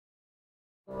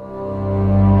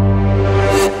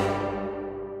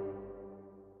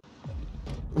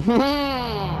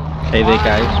Hey there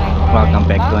guys, welcome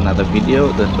back to another video.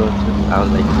 The sources are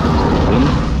like win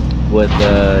with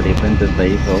the Rebirth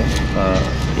vehicle,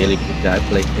 really good guy,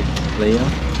 PlayStation player,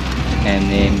 and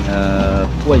then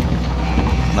wait,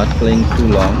 not playing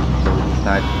too long, so we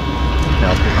decided to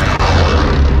help him out.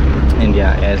 And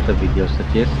yeah, as the video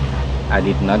suggests, I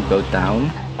did not go down,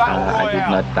 I did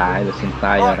not die this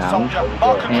entire round,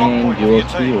 and you will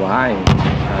see why.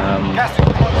 I'm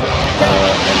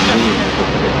really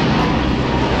interested.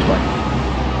 Just watch.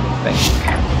 Thanks.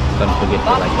 Don't forget to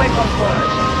like and subscribe.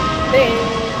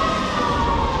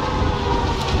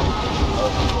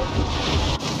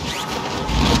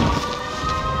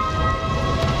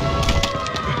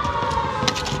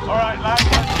 Alright lads,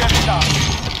 let's get it done.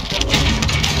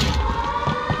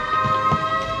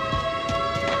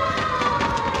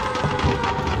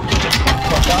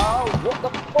 What the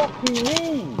fuck do you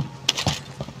mean?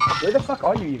 Where the fuck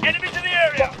are you even? Enemies in the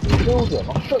area! Killed him.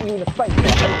 I'll shot you in the face.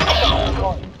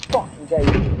 Oh, you fucking gay.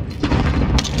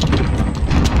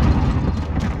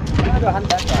 I'm gonna go hunt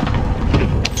that guy.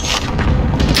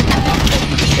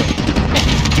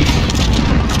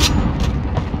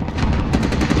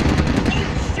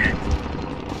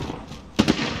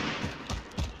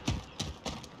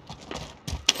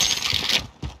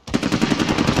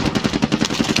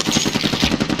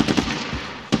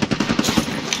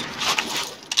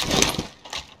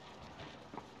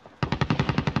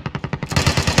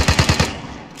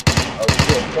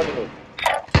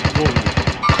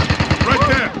 Right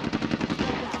there!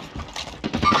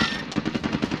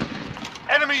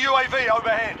 Enemy UAV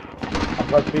overhead. I've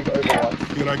got big overwatch.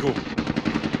 Here I go.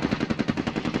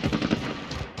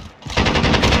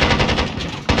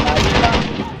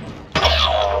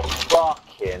 Oh,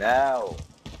 fucking hell.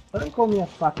 Don't call me a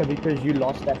fucker because you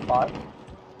lost that fight.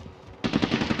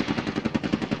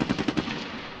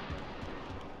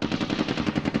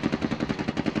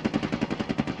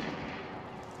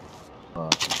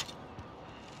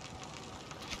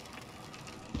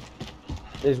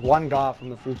 There's one guy from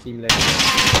the full team left.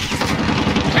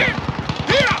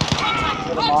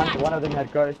 One of them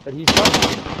had ghost, but he's got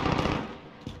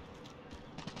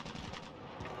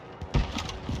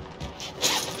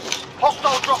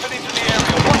Hostile dropping into the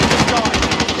area. Watch the sky.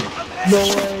 no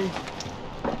way.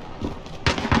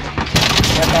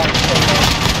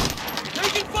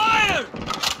 Taking fire!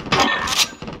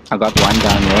 I got one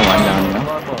down here,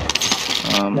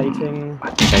 Plating. I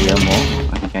think I hear more.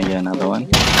 I think I hear another one.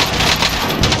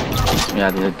 Yeah,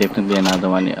 there's definitely another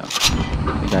one here.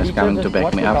 The guy's coming to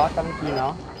back me up. Coming to you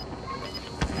now.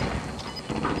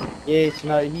 Yes,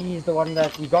 no, he's the one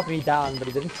that he got me down, but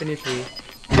he didn't finish me.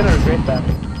 He's gonna regret that.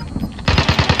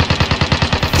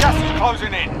 Gas is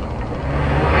closing in.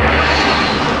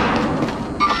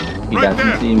 He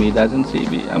doesn't see me, doesn't see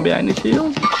me. I'm behind the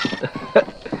shield.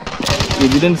 He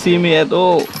didn't see me at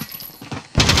all.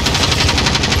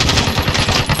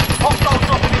 Hostile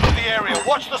dropping into the area.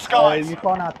 Watch the Oh, skies. you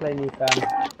can't outplay me, fam.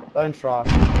 Don't try.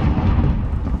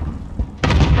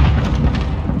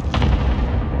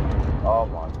 Oh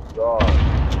my god.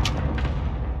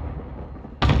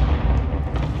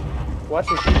 Watch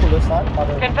your people this side.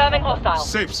 Confirming hostile.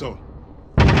 Safe zone.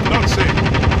 Not safe.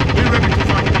 Be ready to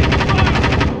fight.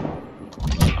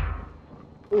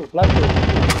 Ooh, blood pool.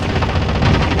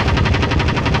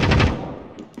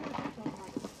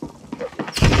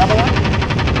 Another one?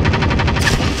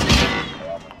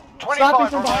 25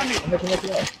 from behind me.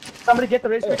 Somebody get the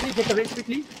race quickly, get the race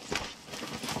quickly.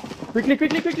 Quickly.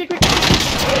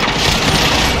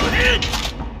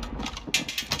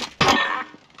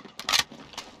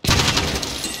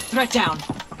 Threat down.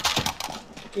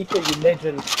 Equal, you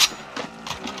legend.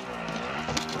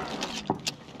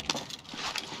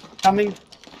 Coming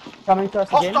to us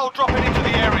again. Hostile dropping into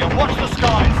the area. Watch the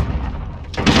skies.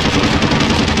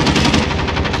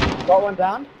 Got one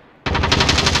down.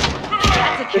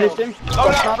 That's a kill. Finish him.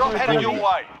 Loadout drop heading your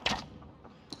way.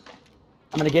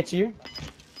 I'm gonna get you.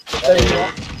 There you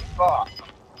are. Fuck.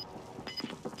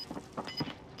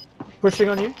 Pushing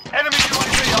on you. Enemy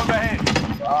UAV overhead.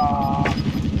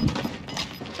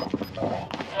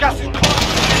 Gas is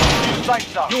closing in. Safe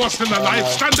zone. You are still alive.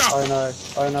 Stand up.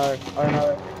 Oh no.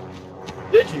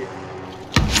 Did you?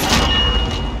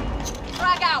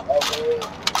 Frag out.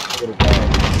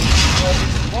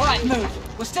 Alright, move.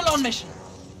 We're still on mission.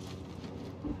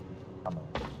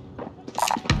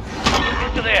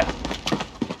 Into there.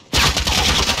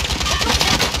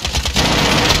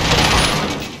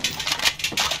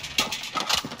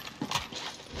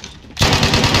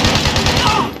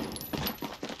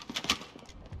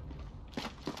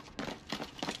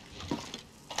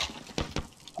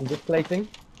 I'm just plating.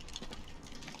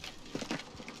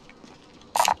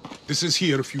 This is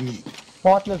here if you need.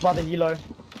 Partners by the helo.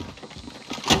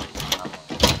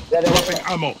 Dropping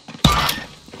ammo.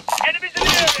 Enemies in the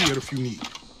This is area. here if you need.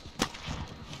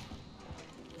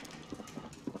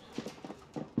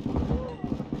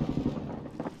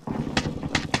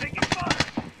 Taking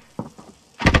fire.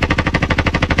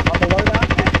 On the loadout.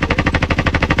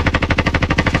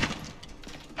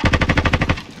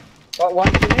 Got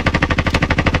one finish.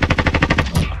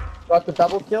 Got the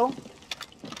double kill.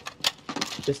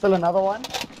 There's still another one.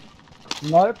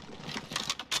 Nope.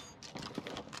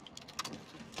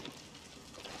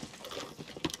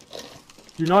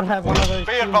 Do not have one of those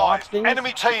Be team mark advised, things.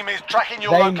 enemy team is tracking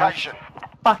your They location.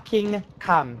 Fucking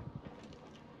come.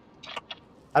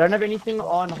 I don't have anything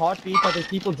on heartbeat, but there's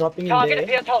people dropping in Target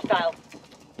there. appears hostile.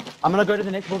 I'm gonna go to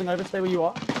the next building over, stay where you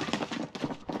are.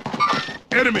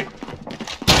 Enemy.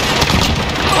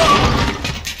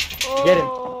 Get him.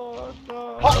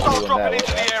 Hostiles dropping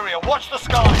into the area. Watch the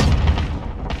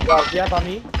skies. Yeah, by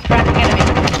me. Tracking enemy.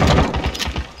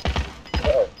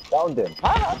 Found him.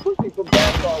 Ah, pussy from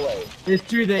that far away. There's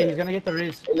two there, he's gonna get the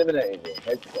res. Eliminated him.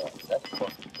 Headshot. That's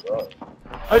fucking gross.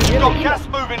 Oh, Got really? gas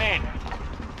moving in.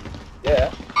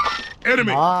 Yeah,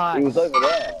 Enemy. he Nice. was over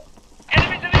there.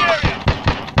 Enemies in the area.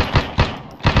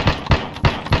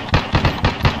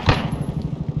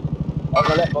 On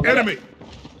the left, on the Enemy. left.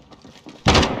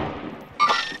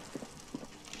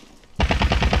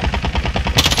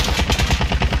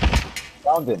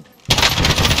 Found him.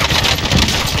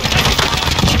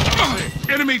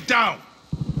 Enemy down.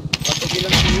 Got the healer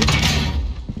for you.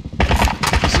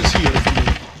 This is here if you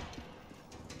need.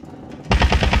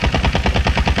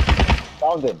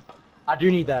 Found him. I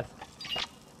do need that.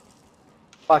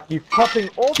 Fuck, you popping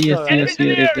also. Yes, Enemies in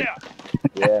the yes. area.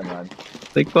 Yeah, man.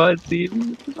 They can't see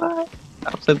me.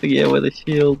 I'm sitting here with a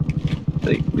shield.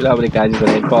 You know how many guys are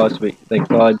running past me? They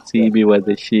can't see me with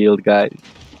the shield, guys.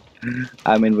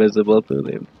 I'm invisible to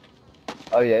them.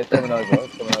 Oh yeah, it's coming over.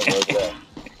 It's coming over there.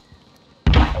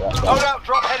 Loadout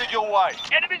drop headed your way.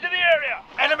 Enemies in the area.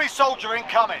 Enemy soldier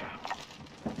incoming.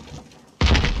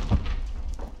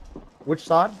 Which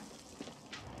side?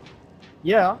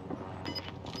 Yeah.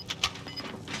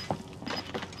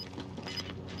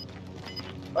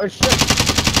 Oh shit.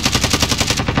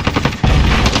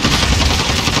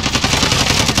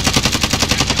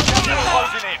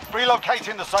 Closing in.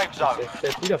 Relocating the safe zone.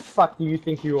 Who the fuck do you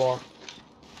think you are?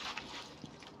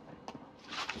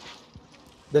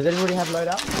 Does everybody have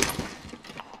loadout?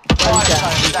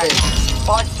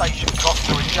 Fire station costs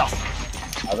to adjust.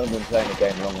 I haven't been playing the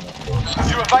game long enough.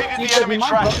 You evaded the enemy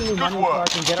track. Good Good money so I work.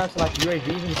 can get us like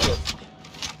UAVs and shit.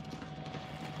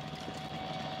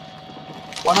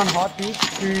 One on heartbeat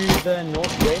to the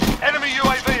northwest. Enemy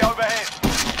UAV overhead.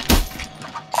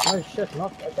 Oh shit,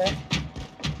 not okay.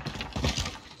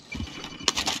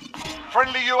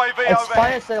 Friendly UAV It's overhead.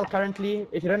 fire sale currently.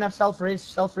 If you don't have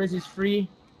self-res is free.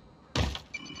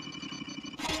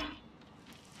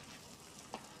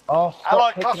 Oh, stop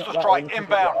Allied picking cluster up that strike one.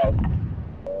 inbound.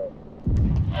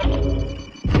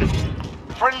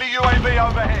 Friendly UAV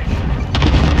overhead.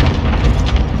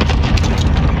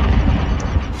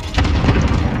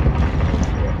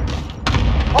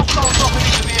 Hostiles dropping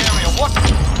into the area. What?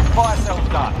 Fire sale's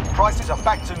done. Prices are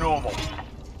back to normal.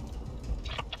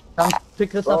 Come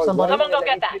pick this up, somebody. Someone go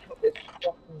get that. It's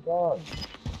fucking gone.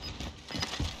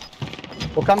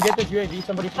 Well, come get this UAV,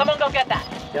 somebody. Someone go get that.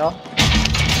 Yeah.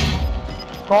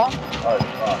 Car? Oh,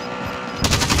 fuck.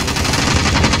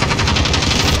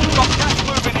 Got gas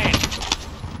moving in.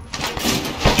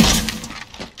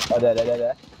 Oh,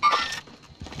 there.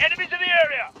 Enemies in the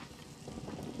area.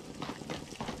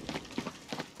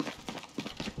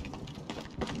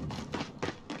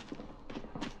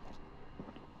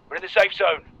 We're in the safe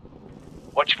zone.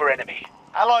 Watch for enemy.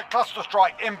 Allied cluster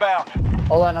strike inbound.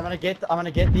 Hold on, I'm gonna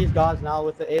get these guys now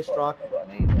with the airstrike.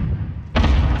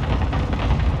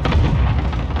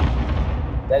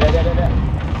 There.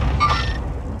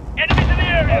 Enemies in the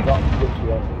I area. got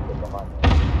literally on me from behind me.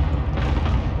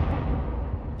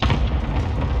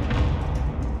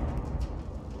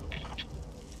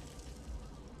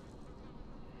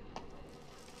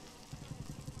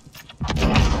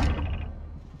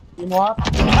 Team up.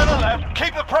 To the left.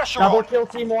 Keep the pressure Double on. kill,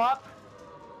 team up.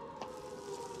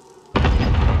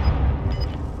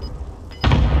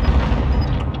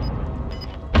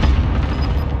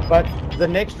 But the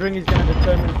next ring is gonna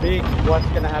determine big what's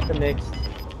gonna happen next.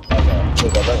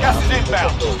 Gas is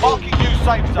inbound. Marking new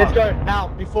safe zone. Let's go now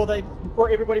before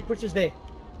everybody pushes there.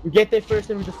 We get there first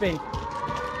and we defend.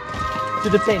 To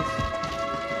the tent.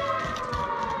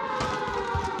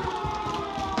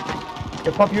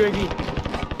 The pop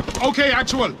UAV. Okay,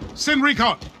 actual. Send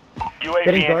recon. UAV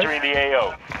Getting close. entering the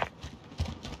AO.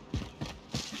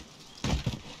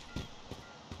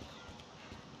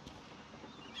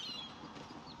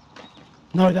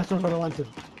 No, that's not what I wanted.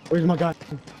 Where's my gun?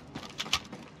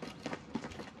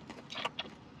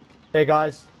 Hey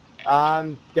guys,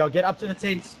 yo, get up to the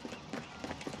tents.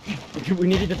 We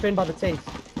need to defend by the tents.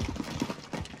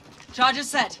 Charges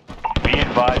set. Be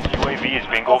advised, UAV is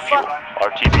bingo fuel.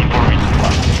 RTB for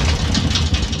resupply.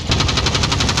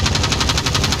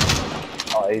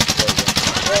 Oh, he's dead.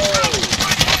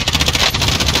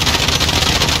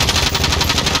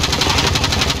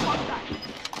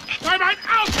 Time out!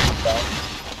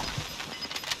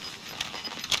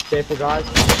 Careful, guys.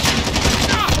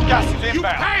 Gas is You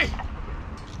inbound. pay!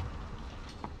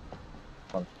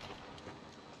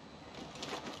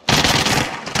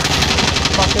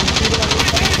 Fucking shoot him on your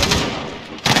side.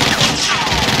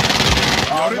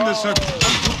 You're in the circle.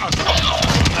 Come to us.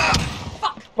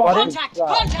 Fuck! Got him. Contact!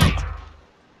 Contact!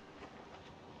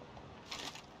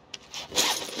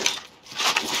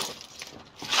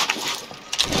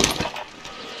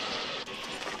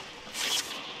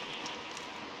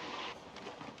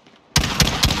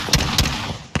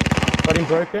 Got him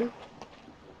broken.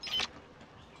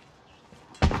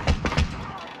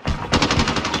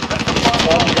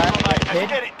 Let's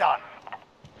get it done.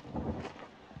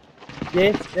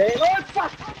 Yes, there. Oh,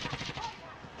 fuck!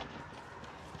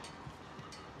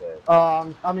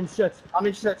 I'm in shit. I'm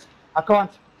in shit. I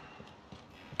can't.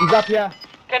 He's up here.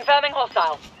 Confirming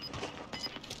hostile.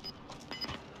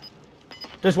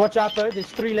 Just watch out though, there's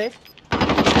 3 left.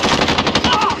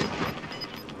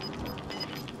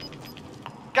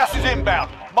 Gas is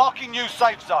inbound. Marking new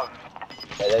safe zone.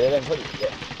 Yeah.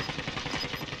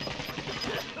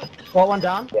 Got one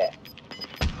down. Yeah.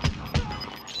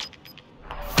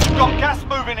 We've got gas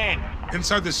moving in.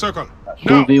 Inside the circle. Now.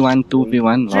 2v1,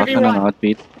 2v1, lost on 2v1. an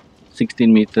outbeat.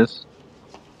 16 meters.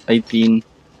 18,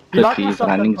 You like 30 my is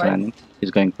shotgun, running, right? running.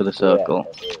 He's going for the circle.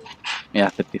 Yeah,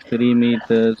 33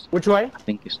 meters. Which way? I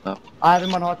think he stopped. I have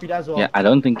him on heartbeat as well. Yeah, I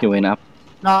don't think he went up.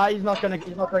 Nah, he's not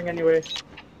going anywhere.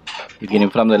 You get him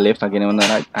from the left, I get him on the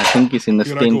right. I think he's in the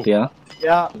Here I stint go. here.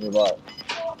 Yeah. Goodbye.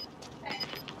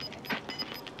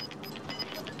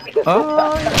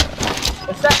 Oh,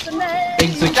 Assassinate!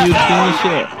 execute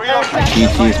finisher.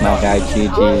 GG's, my guy,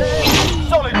 GG's.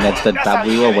 Solid. And that's the how dub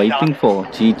you we get were it waiting done. for.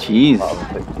 GG's.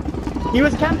 He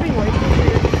was camping waiting for you.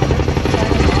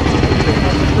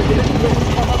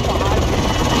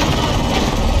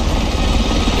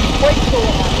 Wait for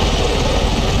him.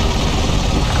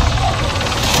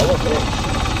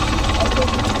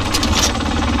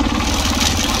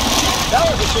 That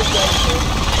was a good game, dude.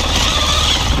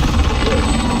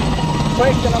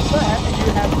 Wait, and I'm so happy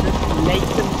you have this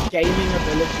latent gaming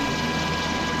ability.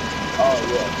 Oh,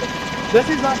 yeah. This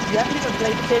is like, you haven't even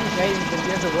played 10 games and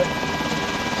here's a win.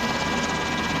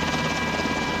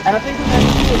 And I think we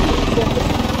managed to do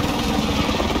it.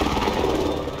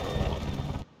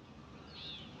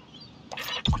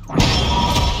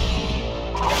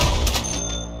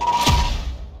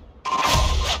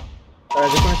 I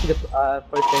just want to see the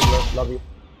post-game lobby.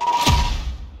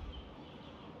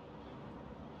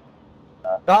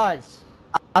 Guys,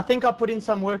 I think I put in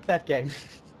some work that game.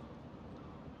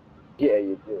 Yeah,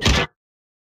 you do.